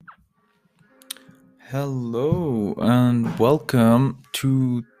Hello and welcome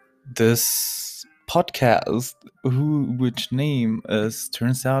to this podcast. Which name is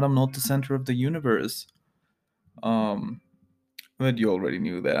turns out I'm not the center of the universe. Um, but you already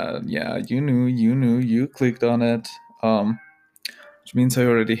knew that. Yeah, you clicked on it. Which means I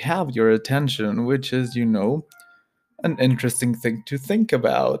already have your attention, which is, an interesting thing to think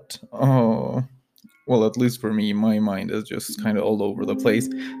about. Oh, well, at least for me, my mind is just kind of all over the place.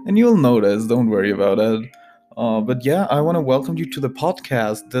 And you'll notice, don't worry about it. But yeah, I want to welcome you to the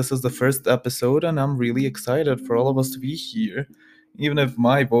podcast. This is the first episode, and I'm really excited for all of us to be here. Even if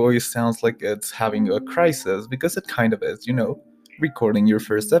my voice sounds like it's having a crisis, because it kind of is, recording your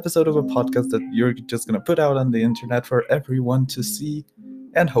first episode of a podcast that you're just going to put out on the internet for everyone to see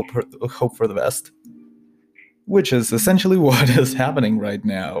and hope for the best, which is essentially what is happening right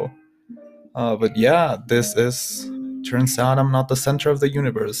now. But yeah, this is. Turns out I'm not the center of the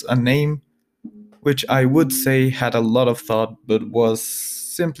universe. A name which I would say had a lot of thought, but was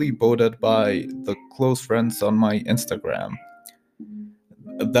simply voted by the close friends on my Instagram.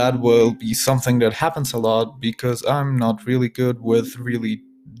 That will be something that happens a lot because I'm not really good with really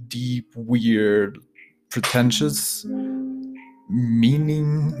deep, weird, pretentious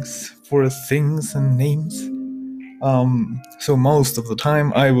meanings for things and names. So most of the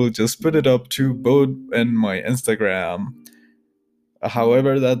time I will just put it up to vote in my Instagram.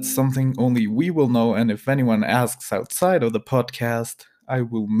 However, that's something only we will know, and if anyone asks outside of the podcast, I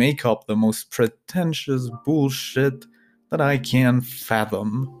will make up the most pretentious bullshit that I can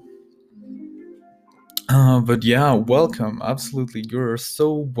fathom. But yeah, welcome. Absolutely, you're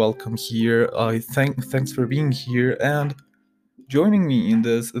so welcome here. Thanks for being here and joining me in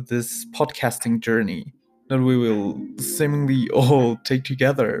this podcasting journey that we will seemingly all take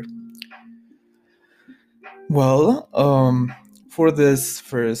together. Well, for this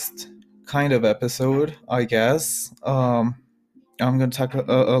first kind of episode, I guess, I'm going to talk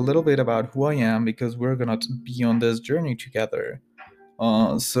a little bit about who I am because we're going to be on this journey together.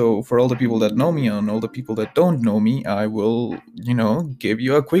 So, for all the people that know me and all the people that don't know me, I will, give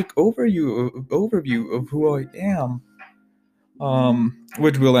you a quick overview of who I am.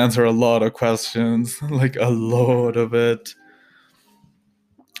 Which will answer a lot of questions, like a lot of it.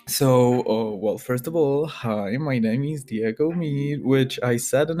 So, well, first of all, hi, my name is Diego Mead, which I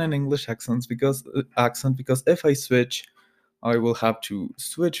said in an English accent because if I switch, I will have to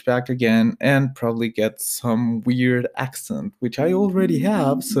switch back again and probably get some weird accent, which I already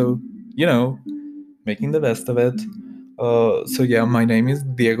have. So, making the best of it. So yeah, my name is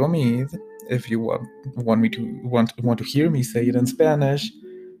Diego Mead. If you want to hear me say it in Spanish,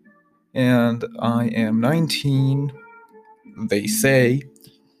 and I am 19. They say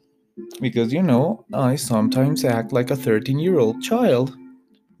because I sometimes act like a 13-year-old child.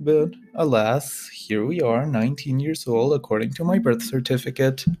 But alas, here we are, 19 years old, according to my birth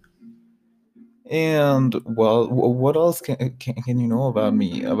certificate. And well, what else can you know about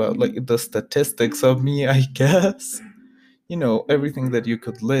me? About like the statistics of me, I guess. Everything that you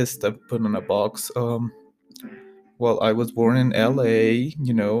could list, I put in a box. Well, I was born in LA.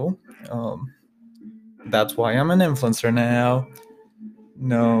 Um, that's why I'm an influencer now.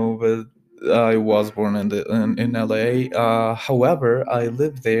 No, but I was born in LA. However, I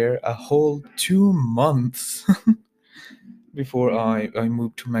lived there a whole 2 months before I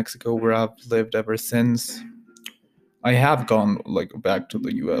moved to Mexico, where I've lived ever since. I have gone like back to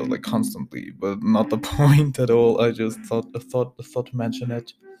the US like constantly, but not the point at all. I just thought to mention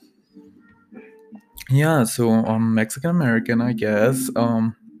it. Yeah, so I'm Mexican American, I guess.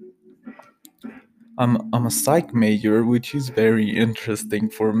 I'm a psych major, which is very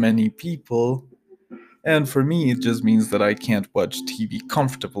interesting for many people. And for me, it just means that I can't watch TV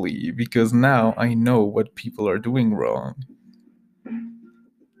comfortably because now I know what people are doing wrong.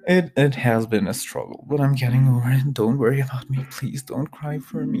 It has been a struggle, but I'm getting over it. Don't worry about me. Please don't cry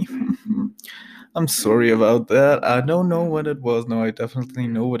for me. I'm sorry about that. I don't know what it was. No, I definitely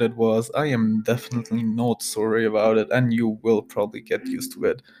know what it was. I am definitely not sorry about it, and you will probably get used to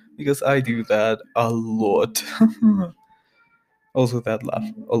it because I do that a lot. Also, that laugh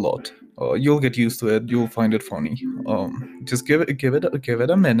a lot. You'll get used to it. You'll find it funny. Just give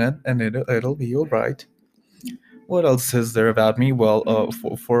it a minute, and it'll be all right. What else is there about me? Well,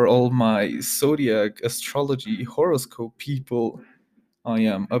 for all my zodiac astrology horoscope people, I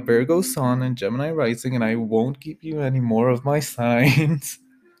am a Virgo Sun and Gemini Rising, and I won't give you any more of my signs.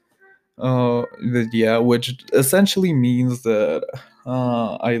 Yeah, which essentially means that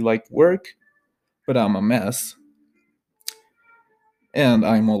I like work, but I'm a mess, and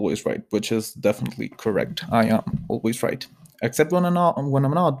I'm always right, which is definitely correct. I am always right, except when I'm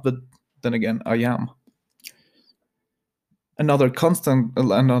not. But then again, I am. why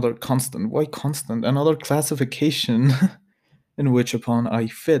constant? Another classification in which upon I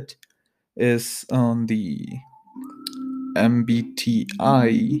fit is on the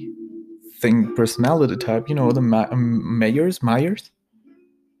MBTI thing personality type. You know, the Myers.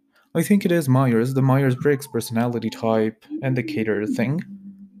 I think it is Myers, the Myers Briggs personality type indicator thing,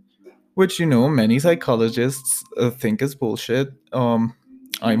 which many psychologists think is bullshit.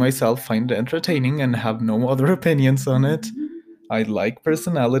 I myself find it entertaining and have no other opinions on it. I like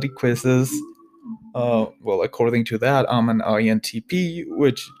personality quizzes. Well, according to that, I'm an INTP,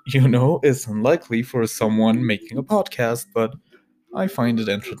 which is unlikely for someone making a podcast, but I find it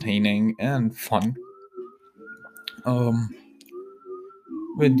entertaining and fun. Um,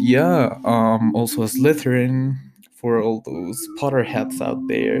 but yeah, also a Slytherin for all those Potterheads out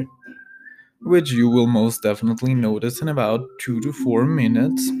there, which you will most definitely notice in about 2 to 4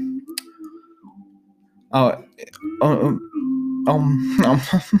 minutes. Uh, um,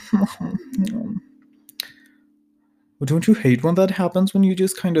 don't you hate when that happens, when you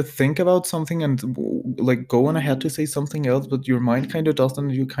just kind of think about something and like go on ahead to say something else, but your mind kind of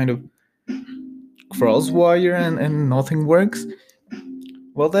doesn't, you kind of crosswire and nothing works?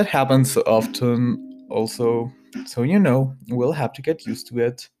 Well, that happens often also. So, we'll have to get used to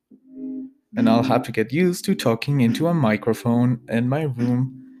it. And I'll have to get used to talking into a microphone in my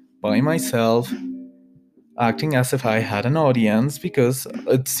room by myself, acting as if I had an audience, because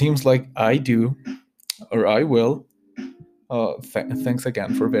it seems like I do, or I will. Thanks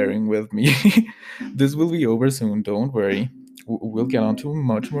again for bearing with me. This will be over soon, don't worry. We'll get on to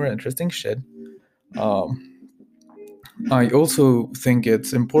much more interesting shit. Um, I also think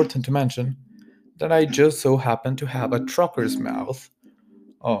it's important to mention that I just so happen to have a trucker's mouth,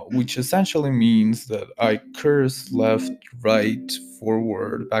 which essentially means that I curse left, right,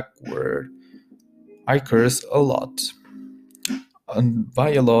 forward, backward. I curse a lot. And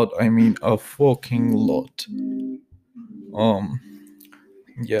by a lot, I mean a fucking lot. Um,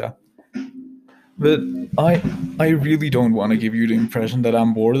 yeah. But I really don't want to give you the impression that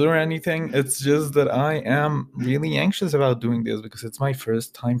I'm bored or anything. It's just that I am really anxious about doing this because it's my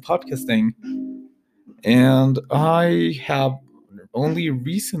first time podcasting. And I have only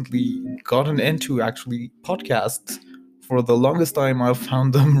recently gotten into actually podcasts. For the longest time, I've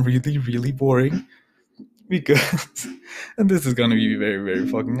found them really, really boring. Because, and this is gonna be very, very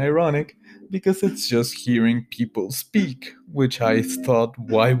fucking ironic, because it's just hearing people speak, which I thought,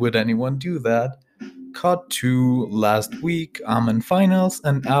 why would anyone do that? Cut to last week, I'm in finals,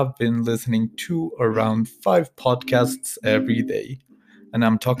 and I've been listening to around 5 podcasts every day. And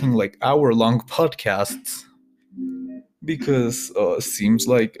I'm talking like hour-long podcasts because seems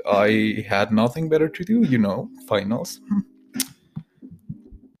like I had nothing better to do, finals.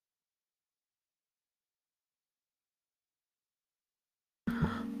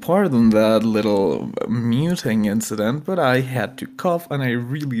 Pardon that little muting incident, but I had to cough and I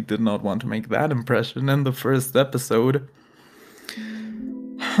really did not want to make that impression in the first episode.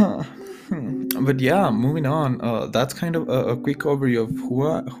 But yeah, moving on. That's kind of a quick overview of who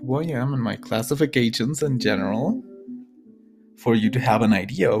I am and my classifications in general, for you to have an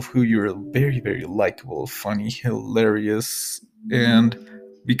idea of who you're. Very, very likable, funny, hilarious, and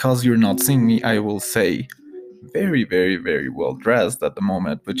because you're not seeing me, I will say very, very, very well dressed at the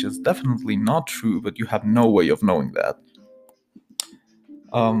moment, which is definitely not true, but you have no way of knowing that.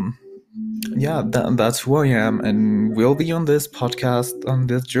 Um, yeah, that's who I am, and we'll be on this podcast, on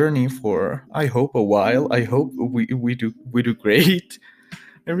this journey for, I hope, a while. I hope we do great.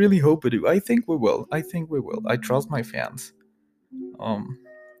 I really hope we do. I think we will. I think we will. I trust my fans. Um,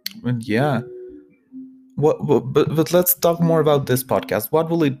 and yeah, but let's talk more about this podcast. What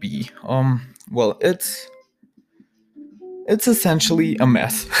will it be? Well, it's essentially a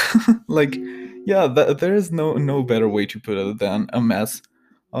mess. Like, yeah, there is no better way to put it than a mess.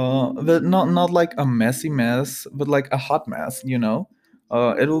 But not like a messy mess, but like a hot mess.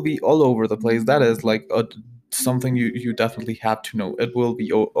 It will be all over the place. That is like something you definitely have to know. It will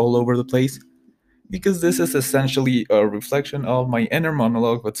be all over the place because this is essentially a reflection of my inner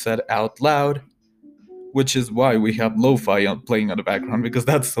monologue, but said out loud. Which is why we have lo-fi playing on the background, because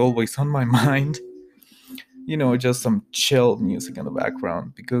that's always on my mind. Just some chill music in the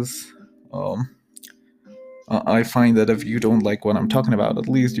background, because um, I find that if you don't like what I'm talking about, at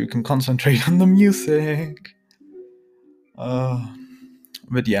least you can concentrate on the music. Uh,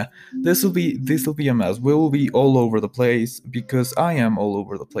 but yeah, this will be a mess. We will be all over the place because I am all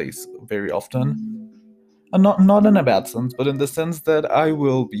over the place very often, and not in a bad sense, but in the sense that I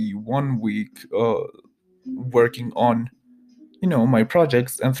will be one week working on my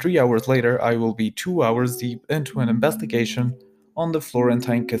projects, and 3 hours later, I will be 2 hours deep into an investigation on the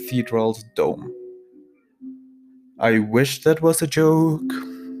Florentine Cathedral's dome. I wish that was a joke.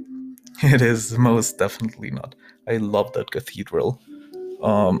 It is most definitely not. I love that cathedral.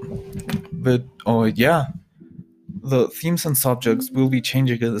 But oh yeah, the themes and subjects will be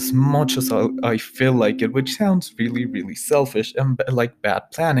changing as much as I feel like it, which sounds really, really selfish and like bad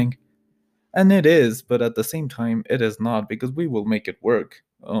planning. And it is, but at the same time, it is not because we will make it work.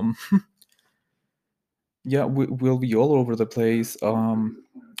 Yeah, we'll be all over the place.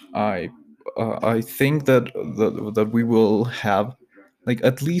 I I think that we will have like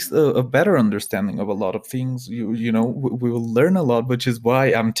at least a better understanding of a lot of things. We will learn a lot, which is why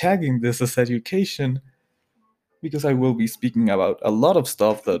I'm tagging this as education because I will be speaking about a lot of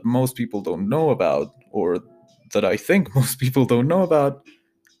stuff that most people don't know about, or that I think most people don't know about,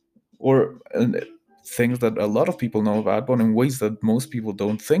 or things that a lot of people know about, but in ways that most people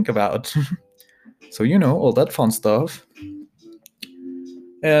don't think about. So, all that fun stuff.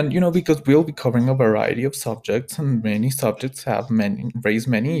 And, because we'll be covering a variety of subjects, and many subjects have raise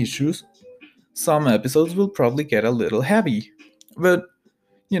many issues, some episodes will probably get a little heavy. But,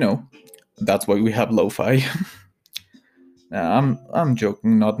 you know, that's why we have lo-fi. I'm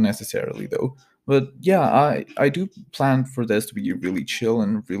joking, not necessarily though. But yeah, I do plan for this to be really chill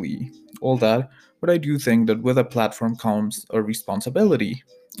and really all that. But I do think that with a platform comes a responsibility,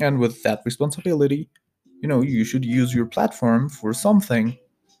 and with that responsibility, you should use your platform for something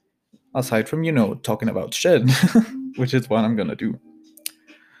aside from talking about shit, which is what I'm gonna do.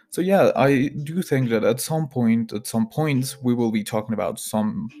 So yeah, I do think that at some points, we will be talking about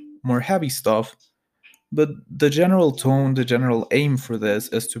some more heavy stuff. But the general tone, the general aim for this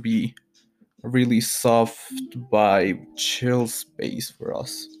is to be a really soft vibe, chill space for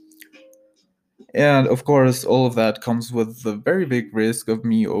us. And of course, all of that comes with the very big risk of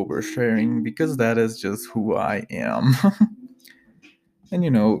me oversharing because that is just who I am. And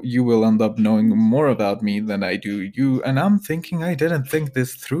you will end up knowing more about me than I do you, and I'm thinking I didn't think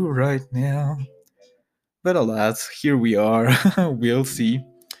this through right now. But alas, here we are. We'll see.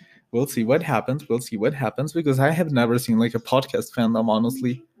 We'll see what happens. We'll see what happens because I have never seen like a podcast fandom,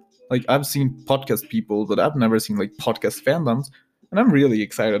 honestly. Like I've seen podcast people, but I've never seen like podcast fandoms. And I'm really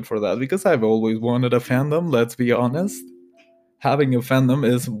excited for that because I've always wanted a fandom, let's be honest. Having a fandom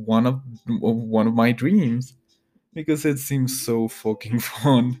is one of my dreams because it seems so fucking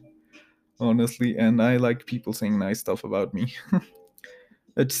fun, honestly, and I like people saying nice stuff about me.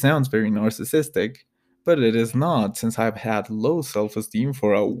 It sounds very narcissistic, but it is not since I've had low self-esteem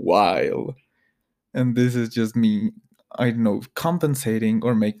for a while. And this is just me, I don't know, compensating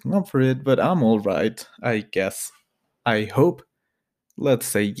or making up for it, but I'm alright, I guess. I hope. Let's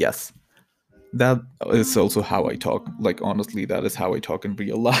say yes. That is also how I talk. Like, honestly, that is how I talk in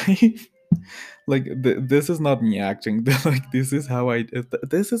real life. Like, this is not me acting. Like, this is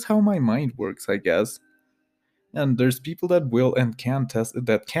how my mind works, I guess. And there's people that will and can test,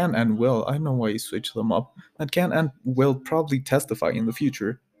 that can and will, I know why you switch them up, that can and will probably testify in the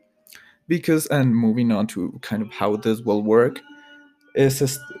future. Because, and moving on to kind of how this will work,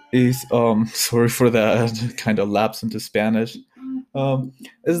 is sorry for that kind of lapse into Spanish.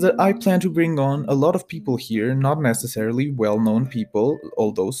 Is that I plan to bring on a lot of people here, not necessarily well-known people,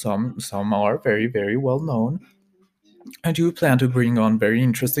 although some are very, very well known. I do plan to bring on very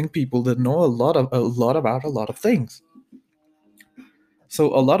interesting people that know a lot about a lot of things.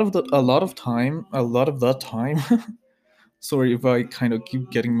 So a lot of that time. Sorry if I kind of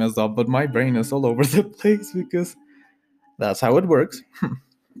keep getting messed up, but my brain is all over the place because that's how it works.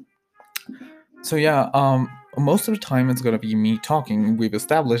 So yeah, most of the time it's gonna be me talking. We've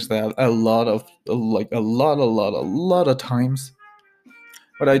established that a lot of times.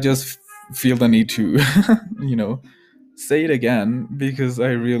 But I just feel the need to, you know, say it again because I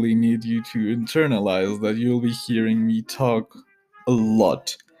really need you to internalize that you'll be hearing me talk a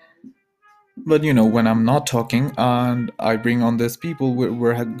lot. But when I'm not talking and I bring on these people,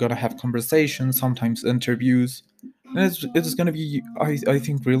 we're gonna have conversations, sometimes interviews, and it's gonna be I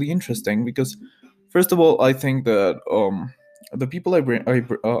think really interesting because first of all I think that the people I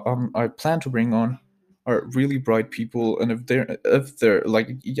plan to bring on are really bright people, and if they're like,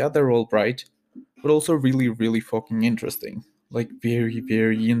 yeah, they're all bright, but also really, really fucking interesting, like very,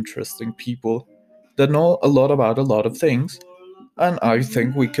 very interesting people that know a lot about a lot of things, and I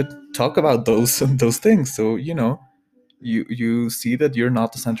think we could talk about those those things. So you see that you're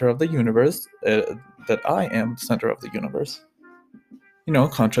not the center of the universe, that I am the center of the universe.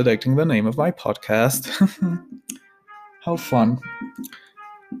 Contradicting the name of my podcast. How fun.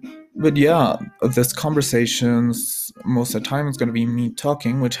 But yeah, this conversations most of the time it's gonna be me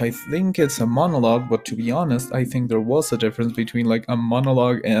talking, which I think it's a monologue. But to be honest, I think there was a difference between like a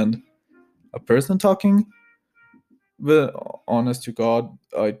monologue and a person talking. But honest to God,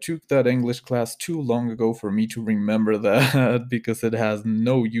 I took that English class too long ago for me to remember that because it has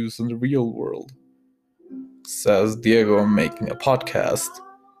no use in the real world. Says Diego making a podcast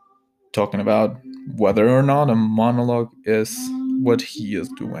talking about whether or not a monologue is what he is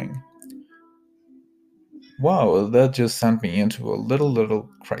doing. Wow, that just sent me into a little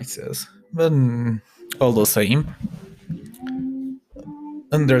crisis. But all the same,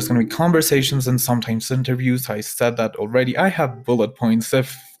 and there's gonna be conversations and sometimes interviews. I said that already. I have bullet points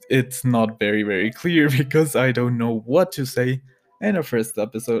if it's not very clear because I don't know what to say in a first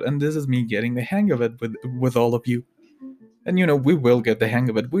episode, and this is me getting the hang of it with all of you. And we will get the hang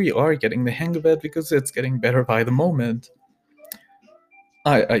of it. We are getting the hang of it because it's getting better by the moment.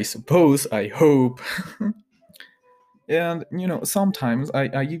 I suppose, I hope. And sometimes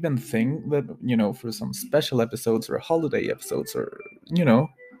I even think that for some special episodes or holiday episodes or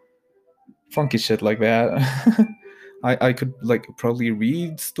funky shit like that, I could like probably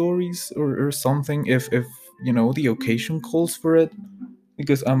read stories or something if the occasion calls for it,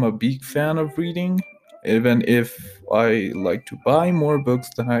 because I'm a big fan of reading, even if I like to buy more books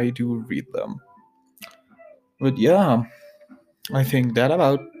than I do read them. But yeah, I think that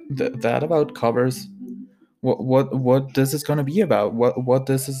about covers what this is gonna be about, what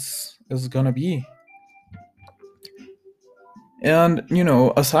this is gonna be. And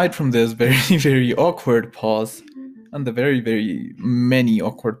aside from this very very awkward pause, and the very many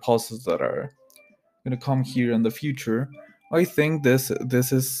awkward pauses that are gonna come here in the future, I think this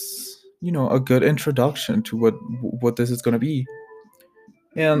is a good introduction to what this is gonna be.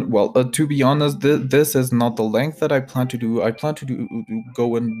 And well, to be honest, this is not the length that I plan to do. I plan to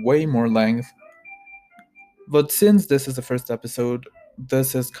go in way more length. But since this is the first episode,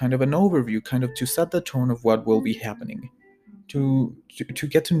 this is kind of an overview, kind of to set the tone of what will be happening. To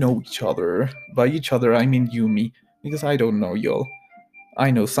get to know each other. By each other, I mean you, me, because I don't know y'all.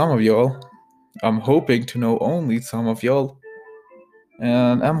 I know some of y'all. I'm hoping to know only some of y'all.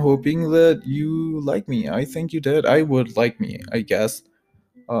 And I'm hoping that you like me. I think you did. I would like me, I guess.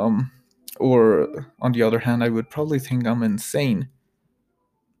 Um, or on the other hand, I would probably think I'm insane.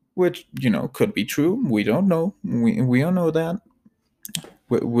 Which, could be true. We don't know. We don't know that.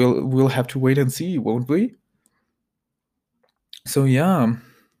 We'll have to wait and see, won't we? So yeah,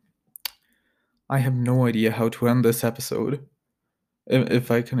 I have no idea how to end this episode. If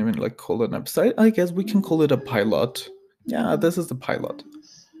I can even like call it an episode, I guess we can call it a pilot. Yeah, this is the pilot.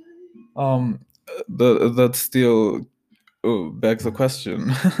 That still begs the question: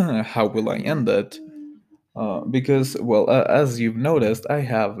 how will I end it? Because, well, as you've noticed, I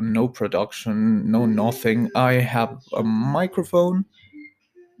have no production, no nothing. I have a microphone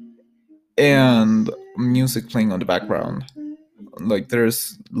and music playing on the background. Like,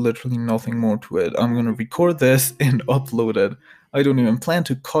 there's literally nothing more to it. I'm gonna record this and upload it. I don't even plan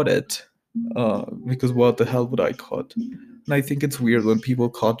to cut it, because what the hell would I cut? And I think it's weird when people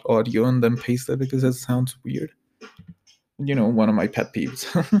cut audio and then paste it because it sounds weird. One of my pet peeves.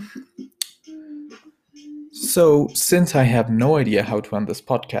 So, since I have no idea how to end this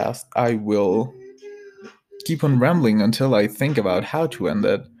podcast, I will keep on rambling until I think about how to end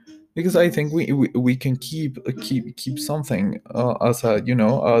it. Because I think we can keep something as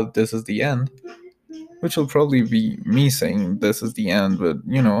a this is the end, which will probably be me saying this is the end. But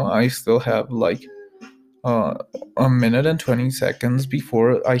I still have like uh, a minute and 20 seconds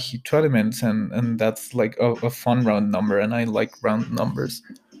before I hit 20 minutes, and that's like a fun round number, and I like round numbers.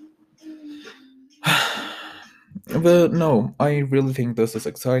 But no, I really think this is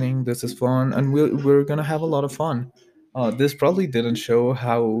exciting. This is fun, and we're gonna have a lot of fun. This probably didn't show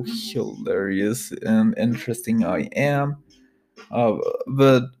how hilarious and interesting I am.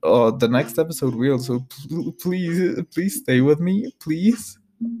 But the next episode will. So please stay with me, please,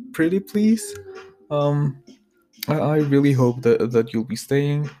 pretty please. Um, I really hope that you'll be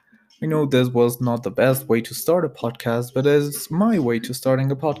staying. I know this was not the best way to start a podcast, but it's my way to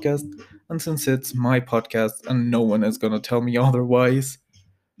starting a podcast. And since it's my podcast and no one is gonna tell me otherwise,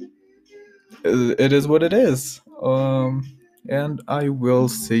 it is what it is. And I will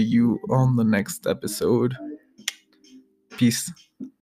see you on the next episode. Peace.